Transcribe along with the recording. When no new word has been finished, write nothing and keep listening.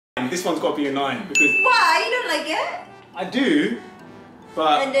This one's got to be a 9 because. Why? You don't like it? I do,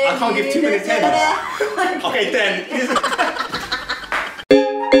 but I can't give too many 10s. Okay, 10.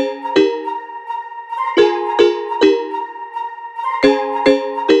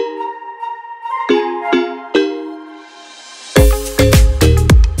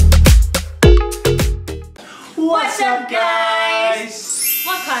 What's up, guys?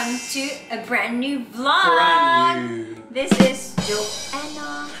 Welcome to a brand new vlog. Brand new. This is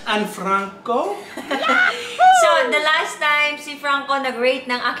Joanna and Franco. So the last time si Franco nag-rate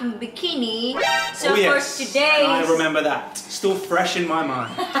ng aking bikini. So for today, I remember that. Still fresh in my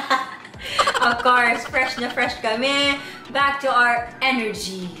mind. Of course, fresh na fresh kami. Back to our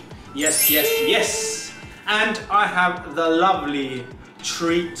energy. Yes, yes, yes. And I have the lovely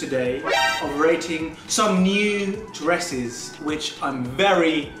treat today of rating some new dresses which I'm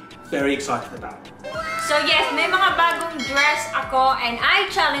very excited about. So yes, may mga bagong dress ako and I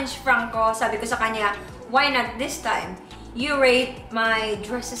challenged Franco. Sabi ko sa kanya, why not this time? You rate my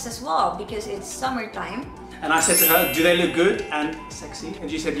dresses as well because it's summertime. And I said to her, do they look good and sexy?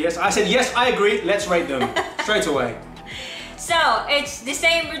 And she said yes. I said yes, I agree, let's rate them straight away. So it's the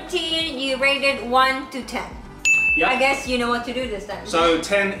same routine. You rated 1 to 10. Yep. I guess you know what to do this time. So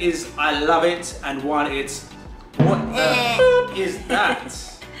 10 is I love it and 1 it's what the is that?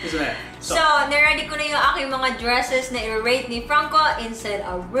 Isn't it? So na-ready ko na yung aking mga dresses na i-rate ni Franco inside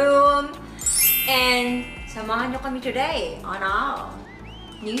a room. And samahan nyo kami today on our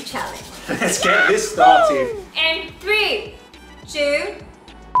new challenge. Let's get this started. And 3, 2.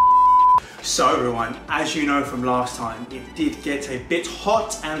 So everyone, as you know from last time, it did get a bit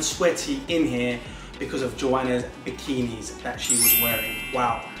hot and sweaty in here because of Joanna's bikinis that she was wearing.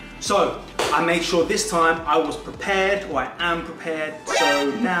 Wow. So I made sure this time I was prepared, or I am prepared. So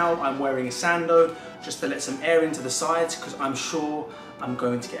now I'm wearing a sando just to let some air into the sides because I'm sure I'm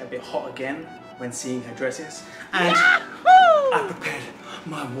going to get a bit hot again when seeing her dresses. And I prepared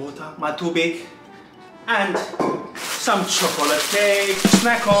my water, my tubig, and some chocolate cake,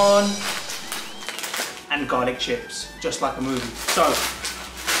 snack on, and garlic chips, just like a movie. So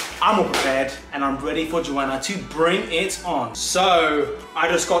I'm all prepared and I'm ready for Joanna to bring it on. So I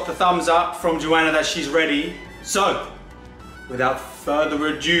just got the thumbs up from Joanna that she's ready. So without further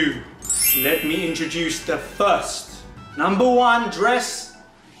ado, let me introduce the first #1 dress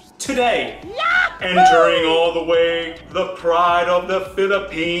today. Entering all the way, the pride of the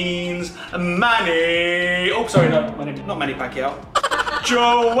Philippines, Manny. Oh, sorry, no, not Manny Pacquiao.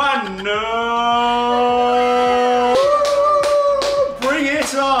 Joanna. Bring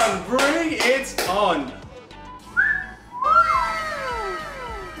it on, bring it on.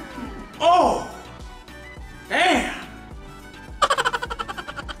 Oh, damn.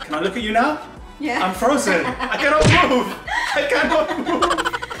 Can I look at you now? Yeah. I'm frozen. I cannot move. I cannot move.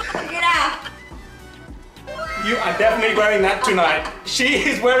 Get out. You are definitely wearing that tonight. She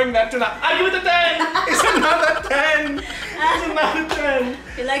is wearing that tonight. I give it a 10. It's another 10. It's another 10.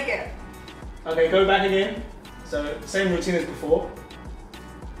 You like it? Okay, go back again. So same routine as before.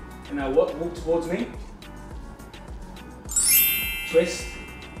 And now walk towards me. Twist.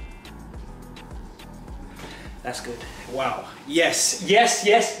 That's good. Wow. Yes, yes,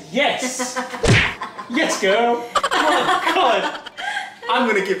 yes, yes. Yes, girl. Oh God. I'm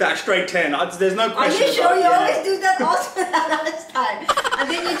gonna give that a straight 10. There's no question. Are you sure? You yeah. always do that also last time. And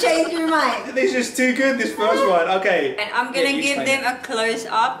then you change your mind. This is too good, this first one. Okay. And I'm gonna give them a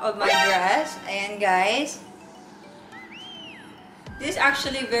close-up of my dress. And guys, this is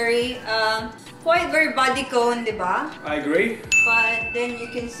actually very, quite very body cone, diba? I agree. But then you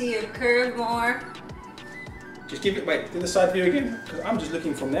can see your curve more. Just give it, wait, do the side view again. Because I'm just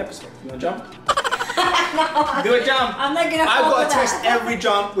looking from their perspective. You wanna jump? No, do a jump. I'm not gonna I've got to that. test every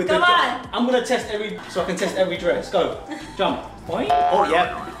jump with Come the on. I'm gonna test every, so I can test every dress. Go, jump. Boing. Oh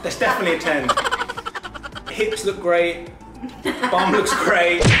yeah, that's definitely a 10. Hips look great. Bum looks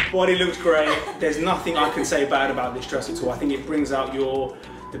great. Body looks great. There's nothing I can say bad about this dress at all. I think it brings out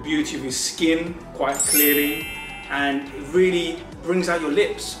the beauty of your skin quite clearly, and it really brings out your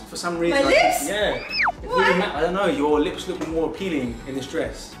lips for some reason. My lips? Yeah. What? Really, I don't know. Your lips look more appealing in this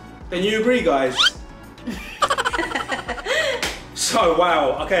dress. Then you agree, guys? So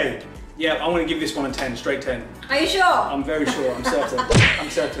wow. Okay. Yeah, I'm gonna give this one a 10, straight 10. Are you sure? I'm very sure. I'm certain. I'm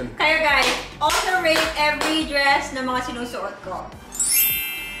certain. Kayo guys, also rate every dress na mga sinusuot ko.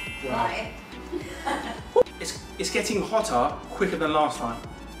 Wow. Why? It's getting hotter quicker than last time.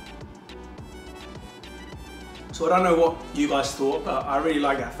 So I don't know what you guys thought, but I really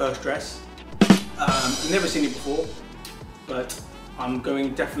like that first dress. I've never seen it before, but I'm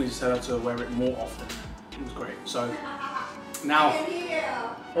going definitely to wear it more often. It was great. So now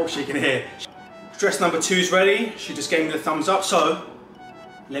Oh, she can hear. Dress number 2 is ready. She just gave me the thumbs up. So,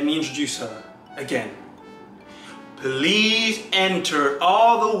 let me introduce her again. Please enter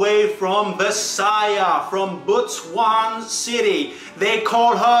all the way from Visaya, from Butuan City. They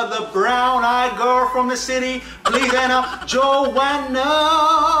call her the brown-eyed girl from the city. Please enter Joanna.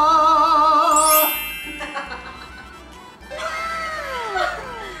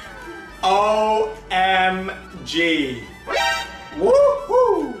 OMG.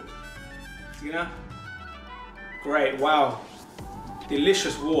 Woohoo! See now? Great, wow.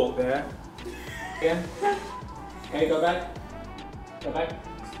 Delicious walk there. Again. Okay, go back. Go back.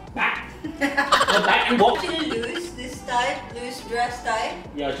 Back! Go back and walk. Loose this time, loose dress type.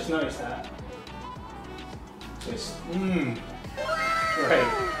 Yeah, I just noticed that. Just, great.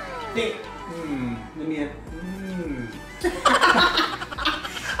 Think, let me have,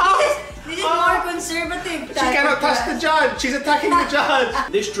 This is more conservative type. She cannot touch the judge. She's attacking the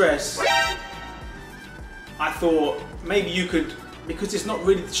judge. This dress, I thought maybe you could, because it's not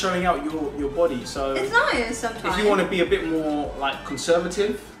really showing out your body. So it's nice sometimes. If you want to be a bit more like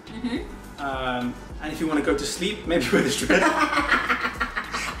conservative, and if you want to go to sleep, maybe wear this dress.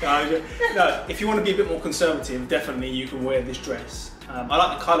 No, if you want to be a bit more conservative, definitely you can wear this dress. I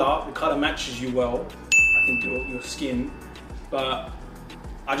like the colour. The colour matches you well. I think your skin, but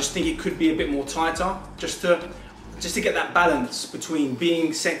I just think it could be a bit more tighter, just to get that balance between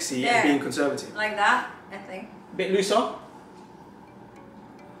being sexy and being conservative. Like that, I think. A bit looser?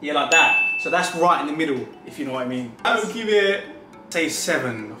 Yeah, like that. So that's right in the middle, if you know what I mean. I would give it, say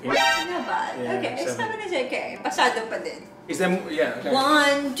 7. Not bad. Yeah, okay, 7. 7 is okay. Pasado pa din. Is there more? Yeah, okay.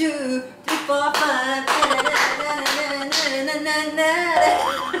 1, 2, 3, 4, 5.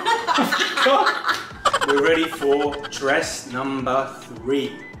 We're ready for dress number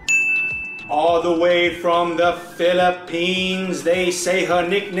 3. All the way from the Philippines, they say her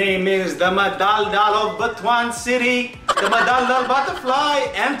nickname is the Madaldal of Butuan City. The Madaldal butterfly,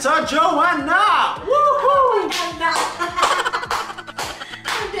 enter Joanna! Woohoo!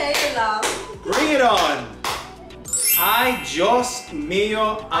 Bring it on! Ay, Dios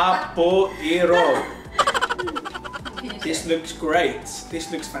mío, apoiro. This looks great.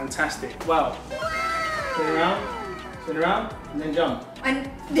 This looks fantastic. Wow. Spin around, and then jump.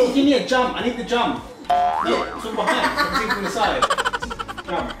 No, give me a jump. I need the jump. No, it's from behind. I'm seeing from the side.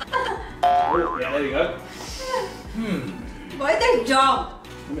 Jump. Oh, yeah, there you go. Why they jump?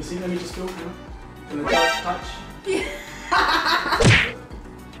 Let me see. Let me just feel. Can I touch?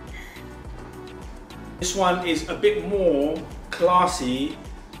 This one is a bit more classy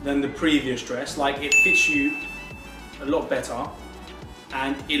than the previous dress. Like, it fits you a lot better,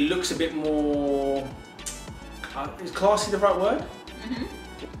 and it looks a bit more. Is classy the right word?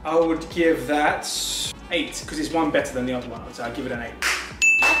 I would give that 8 because it's one better than the other one. So I give it an 8.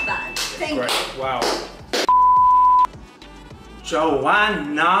 Not bad. Thank you. Wow.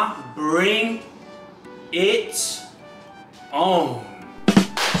 Joanna, bring it on.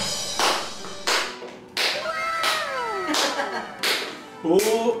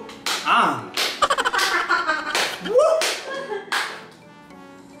 On.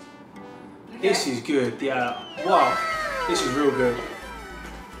 This is good, yeah. Wow, this is real good.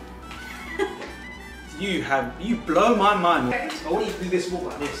 You blow my mind. I want you to do this walk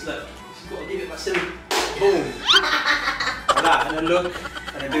like this, look. You've got to give it like silly. Boom. Like that, and then look,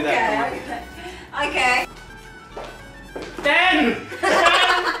 and then do that. Okay. 10!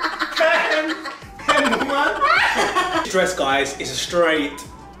 10, woman! This dress, guys, is a straight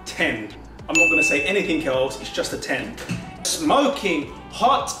 10. I'm not gonna say anything else, it's just a 10. Smoking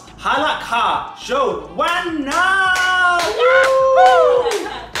hot halakha Joanna!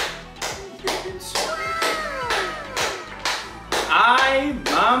 Ay,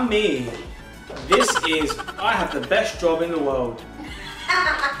 mommy. I have the best job in the world.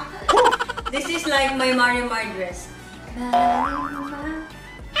 This is like my Marimar dress.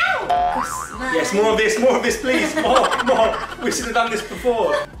 Yes, more of this, please. More. We should have done this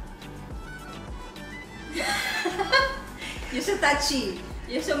before. You're so touchy.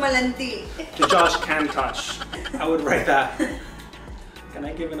 You're so malanti. The judge can touch. I would rate that. Can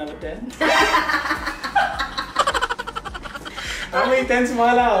I give another 10? How many 10s am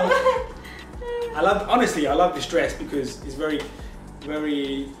I allowed? Honestly, I love this dress because it's very,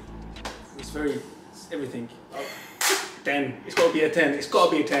 it's everything. 10. It's got to be a 10. It's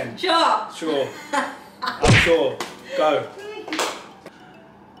got to be a 10. Sure. Sure. I'm sure. Go.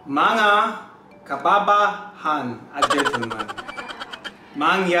 Mga kababahan at gentlemen,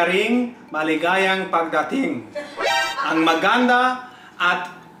 mangyaring maligayang pagdating. Ang maganda at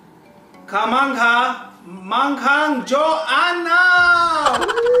manghang Joanna!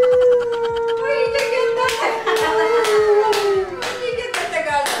 Where did you get that? Where did you get that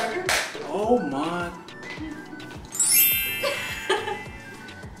Tagalog? Oh my.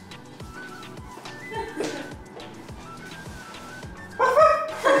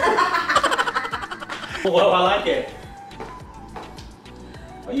 Well, I like it.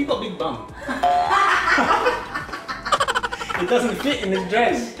 Oh, you got a big bum. It doesn't fit in this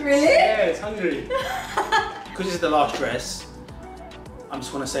dress. Really? Yeah, it's hungry. Because this is the last dress, I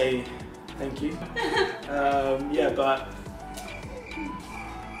just want to say thank you. Yeah, but...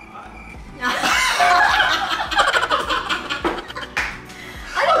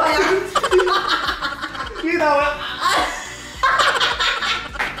 Ano ba yan? You know what?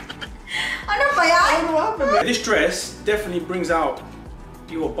 Ano ba yan? This dress definitely brings out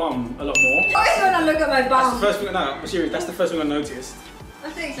your bum a lot more. I always wanna look at my That's bum. the first thing. No, I'm serious. That's the first thing I noticed. I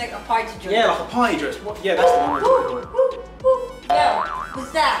think it's like a party dress. Yeah, like a party dress. What? Yeah, that's the one. Yo,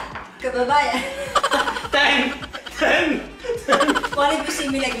 who's that? Kababayan. 10. What if you see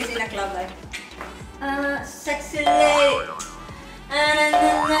me like this in a club, like, sexy lady.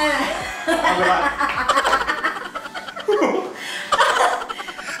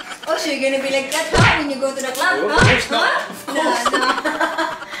 Oh, so you're gonna be like that, huh? When you go to the club, Of huh? course not. Huh? Of course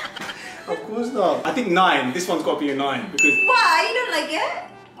No. Of course not. I think 9. This one's got to be a 9 because Why? You don't like it?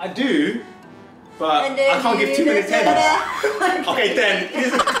 I do, but And then I can't give too many 10s. Okay, 10.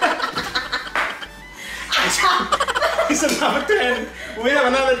 It's another 10. We have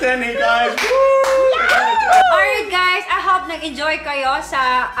another 10 here, guys. Alright guys, I hope nag-enjoy kayo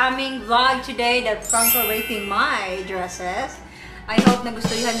sa aming vlog today that Franco rating my dresses. I hope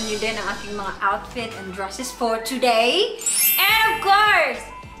nagustuhan niyo din ang aking mga outfit and dresses for today. And of course,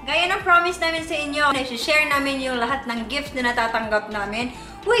 gaya ng promise namin sa inyo, na-share namin yung lahat ng gifts na natatanggap namin.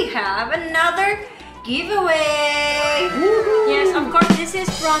 We have another giveaway! Yes, of course, this is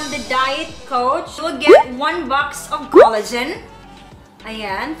from the Diet Coach. You will get 1 box of collagen.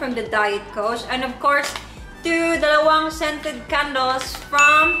 Ayan, from the Diet Coach. And of course, 2 dalawang scented candles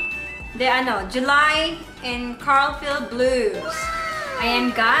from the July in Carlfield Blues.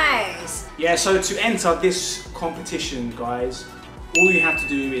 Ayan, guys. Yeah, so to enter this competition, guys, all you have to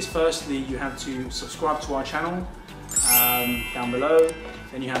do is firstly, you have to subscribe to our channel down below.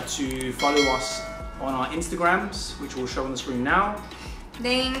 Then you have to follow us on our Instagrams, which will show on the screen now.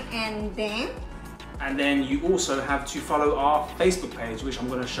 Ding and ding. And then you also have to follow our Facebook page, which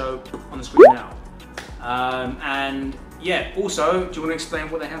I'm going to show on the screen now. And yeah, also, do you want to explain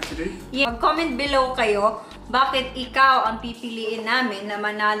what they have to do? Yeah, mag-comment below kayo bakit ikaw ang pipiliin namin na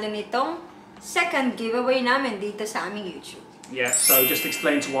manalo nitong second giveaway namin dito sa aming YouTube. Yeah, so just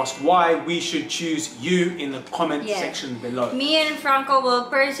explain to us why we should choose you in the comment section below. Me and Franco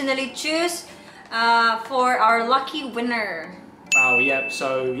will personally choose for our lucky winner. Wow, yeah,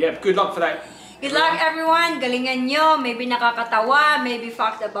 so yeah, good luck for that. Good luck everyone, galingan nyo, maybe nakakatawa, maybe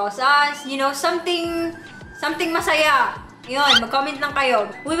fact about us, you know, something masaya. Yun, mag-comment lang kayo.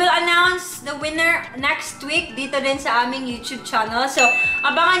 We will announce the winner next week dito din sa aming YouTube channel. So,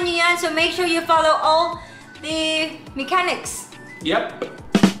 abangan nyo yan. So, make sure you follow all the mechanics. Yep.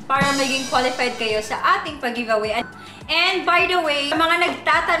 Para maging qualified kayo sa ating pag-giveaway. And by the way, mga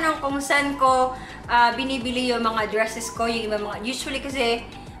nagtatanong kung saan ko binibili yung mga dresses ko, yung mga, usually kasi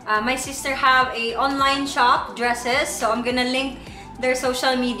my sister have a online shop, dresses. So, I'm gonna link their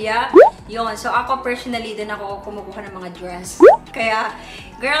social media. Yun. So, ako personally, din ako kumukuha ng mga dress. Kaya,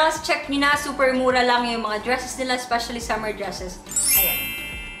 girls, check nyo na. Super mura lang yung mga dresses nila, especially summer dresses. Ayan.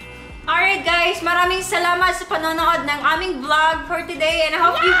 Alright guys, maraming salamat sa panonood ng aming vlog for today and I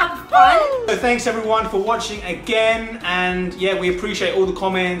hope you have fun. So thanks everyone for watching again, and yeah, we appreciate all the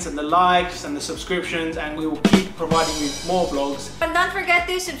comments and the likes and the subscriptions, and we will keep providing you more vlogs. And don't forget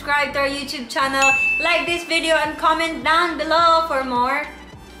to subscribe to our YouTube channel, like this video and comment down below for more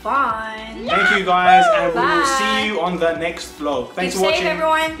fun. Thank you guys, and we will Bye. see you on the next vlog. Thanks Keep for safe, watching.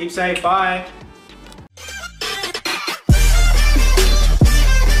 everyone. Keep safe. Bye.